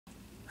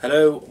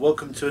Hello,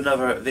 welcome to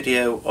another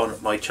video on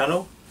my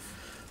channel.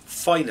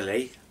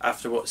 Finally,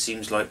 after what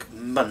seems like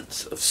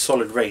months of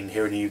solid rain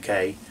here in the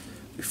UK,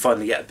 we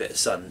finally get a bit of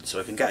sun so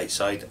I can get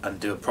outside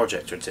and do a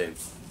project or two.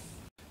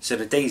 So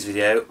in today's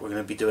video we're going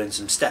to be doing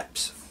some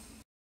steps.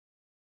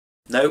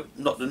 No,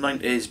 not the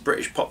 90s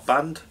British pop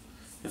band.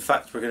 In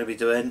fact, we're going to be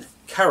doing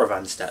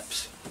Caravan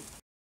steps.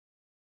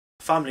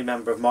 A family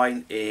member of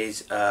mine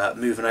is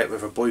moving out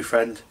with her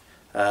boyfriend,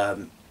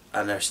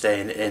 and they're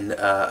staying in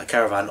a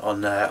caravan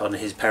on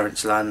his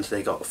parents' land.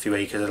 They got a few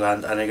acres of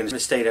land and they're going to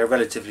stay there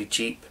relatively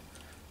cheap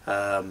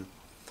in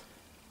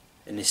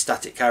this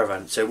static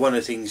caravan. So one of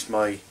the things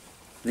my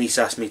niece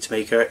asked me to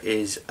make her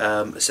is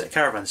a set of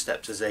caravan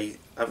steps, as they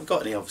haven't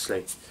got any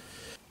obviously.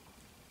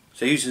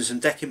 So using some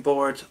decking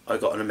board I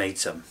got and made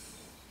some.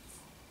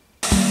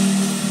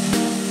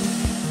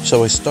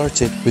 So I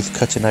started with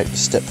cutting out the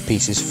step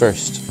pieces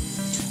first.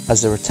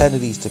 As there were 10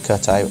 of these to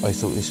cut out, I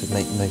thought this would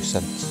make no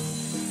sense.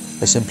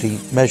 I simply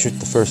measured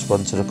the first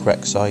one to the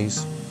correct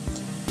size,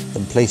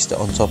 then placed it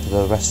on top of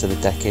the rest of the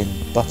decking,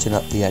 butting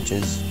up the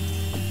edges,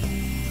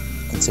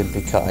 and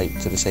simply cut out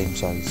to the same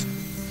size.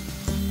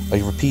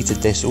 I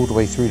repeated this all the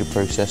way through the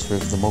process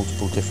with the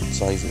multiple different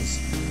sizes.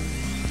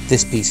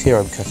 This piece here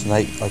I'm cutting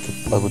out,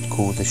 I would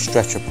call the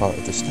stretcher part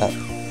of the step,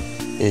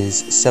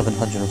 is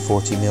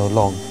 740mm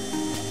long.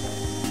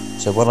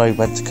 So when I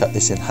went to cut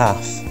this in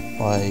half,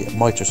 my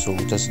Mitre saw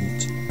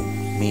doesn't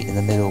meet in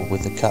the middle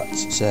with the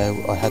cuts,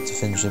 so I had to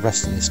finish the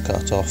rest of this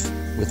cut off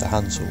with a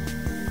handsaw.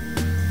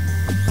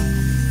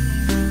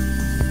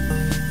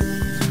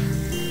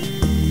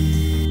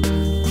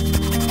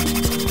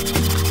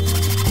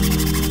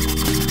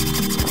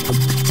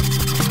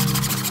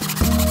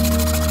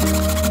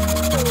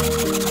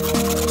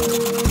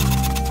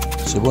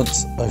 So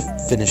once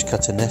I've finished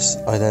cutting this,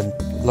 I then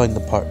lined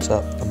the parts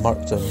up and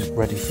marked them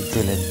ready for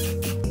drilling.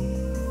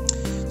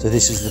 So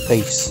this is the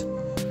base.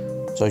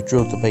 So I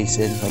drilled the base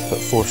in, I put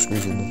 4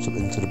 screws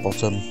into the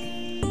bottom,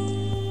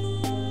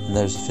 and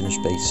there's the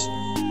finished base.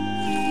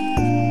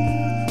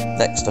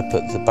 Next I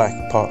put the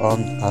back part on,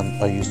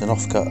 and I used an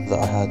offcut that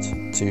I had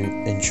to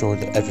ensure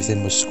that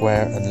everything was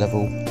square and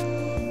level.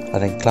 I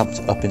then clamped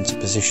it up into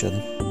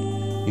position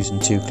using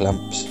 2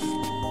 clamps,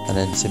 and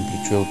then simply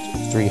drilled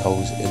 3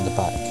 holes in the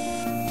back.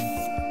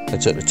 I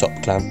took the top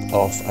clamp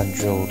off and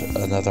drilled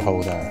another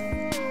hole there,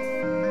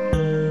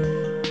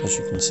 as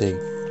you can see.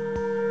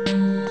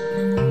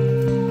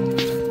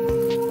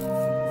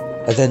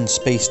 I then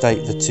spaced out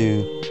the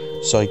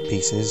 2 side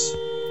pieces,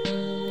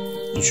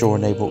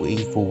 ensuring they were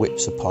equal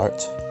widths apart,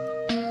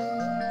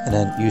 and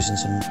then using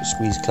some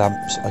squeeze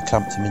clamps I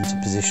clamped them into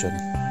position.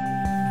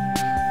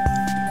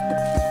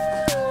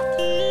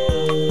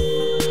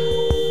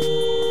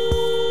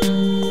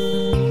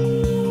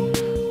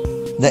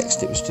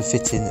 Next it was to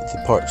fit in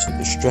the parts that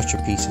the stretcher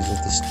pieces of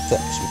the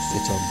steps would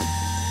fit on.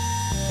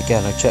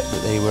 Again I checked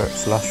that they were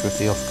flush with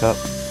the offcut,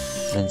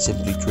 and then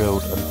simply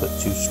drilled and put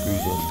 2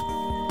 screws in.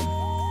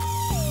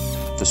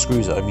 The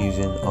screws that I'm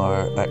using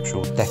are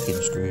actual decking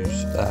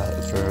screws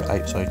for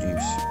outside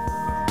use.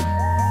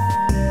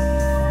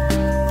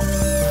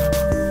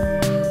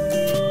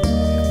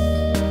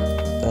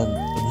 Then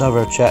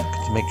another check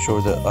to make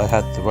sure that I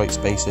had the right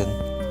spacing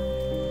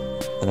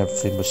and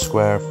everything was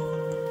square.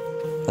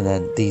 And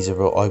then these are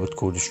what I would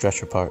call the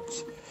stretcher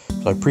parts.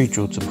 So I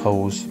pre-drilled some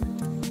holes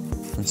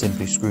and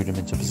simply screwed them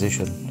into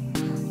position.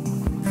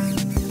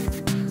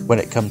 When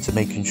it came to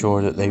making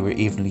sure that they were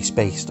evenly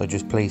spaced, I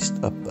just placed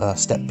a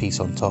step piece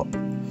on top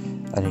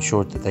and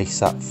ensured that they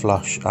sat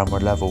flush and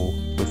were level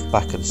with the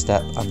back of the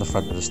step and the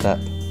front of the step,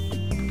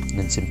 and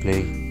then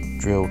simply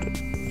drilled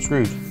and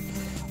screwed.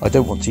 I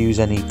don't want to use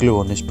any glue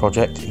on this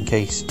project in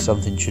case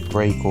something should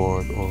break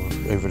or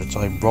over the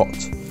time rot.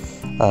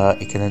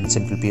 It can then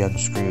simply be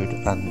unscrewed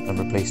and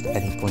replaced at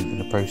any point in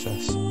the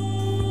process.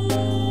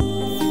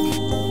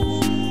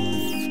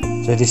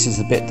 So this is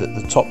the bit that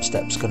the top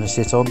step's going to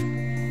sit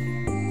on.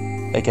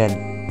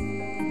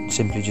 Again,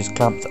 simply just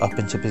clamped it up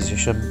into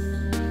position.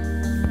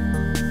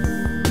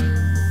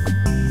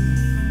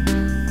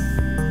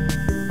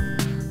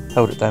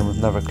 Held it down with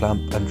another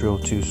clamp and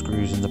drilled 2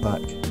 screws in the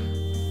back.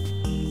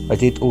 I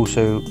did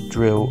also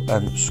drill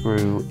and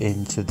screw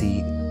into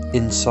the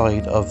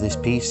inside of this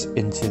piece,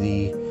 into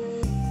the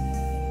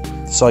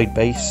side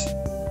base,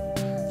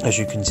 as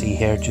you can see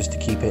here, just to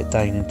keep it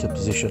down into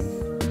position.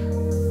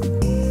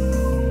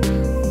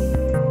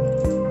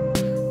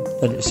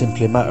 And it's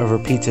simply a matter of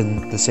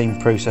repeating the same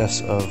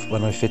process of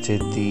when I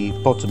fitted the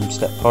bottom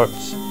step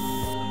parts.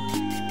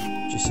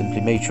 Just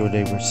simply made sure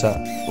they were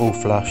sat all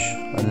flush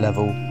and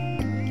level,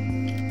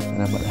 and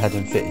then went ahead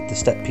and fitted the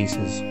step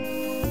pieces.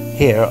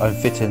 Here I'm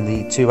fitting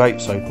the 2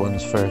 outside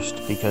ones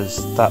first, because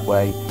that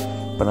way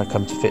when I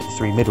come to fit the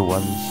 3 middle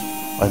ones,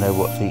 I know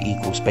what the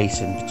equal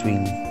spacing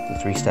between the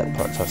 3 step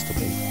parts has to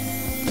be.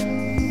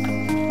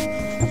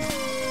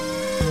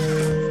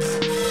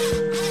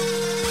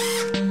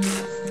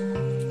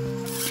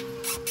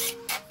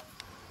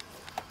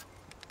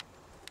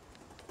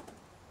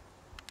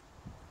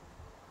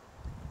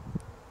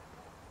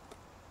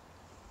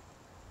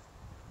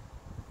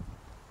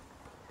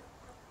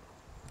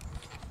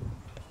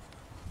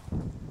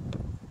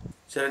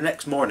 So the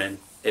next morning,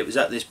 it was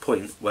at this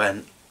point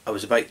when I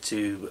was about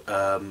to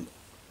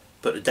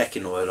put the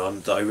decking oil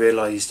on that I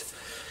realised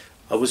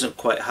I wasn't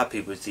quite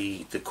happy with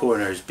the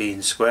corners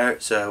being square,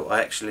 so I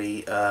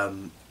actually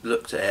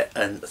looked at it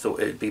and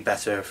thought it would be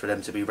better for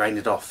them to be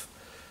rounded off.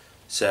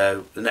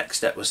 So the next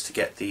step was to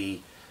get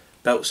the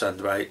belt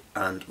sander out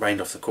and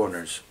round off the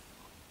corners.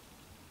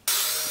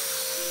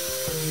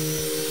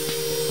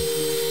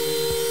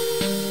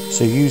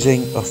 So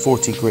using a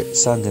 40 grit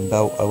sanding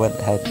belt, I went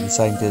ahead and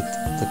sanded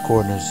the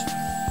corners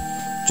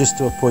just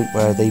to a point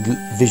where they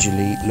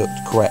visually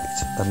looked correct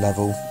and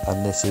level,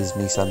 and this is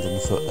me sanding the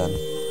foot then.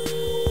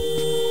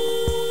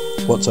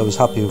 Once I was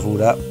happy with all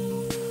that,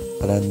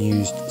 I then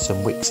used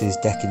some Wix's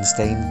decking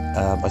stain.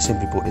 I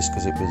simply bought this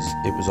because it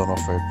was on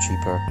offer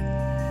cheaper.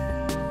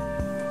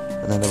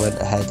 And then I went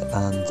ahead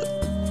and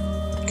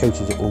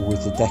coated it all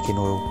with the decking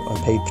oil. I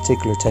paid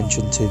particular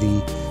attention to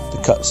the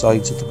cut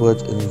sides of the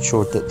wood and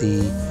ensured that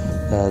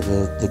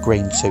the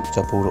grain soaked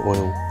up all the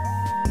oil.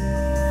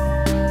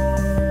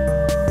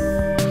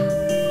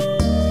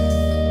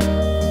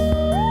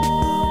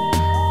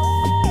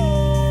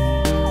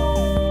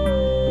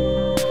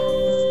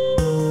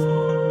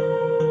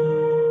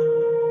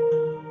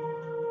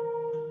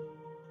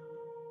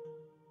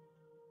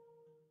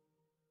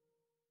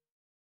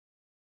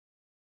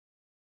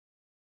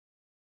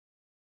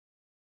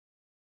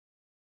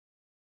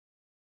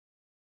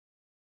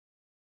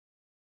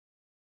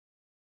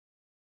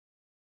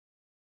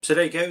 So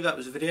there you go, that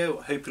was the video.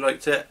 I hope you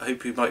liked it. I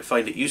hope you might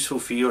find it useful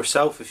for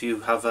yourself if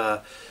you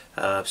have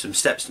some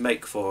steps to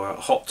make for a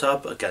hot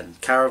tub, again,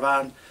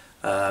 caravan,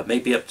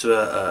 maybe up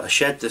to a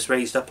shed that's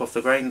raised up off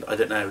the ground. I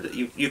don't know,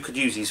 you could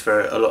use these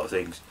for a lot of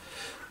things.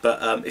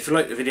 But if you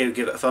liked the video,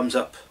 give it a thumbs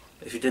up.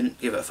 If you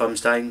didn't, give it a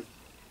thumbs down.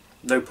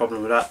 No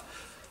problem with that.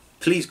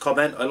 Please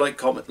comment. I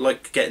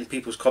like getting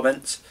people's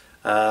comments,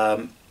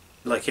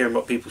 like hearing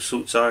what people's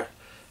thoughts are.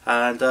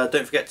 And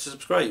don't forget to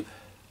subscribe.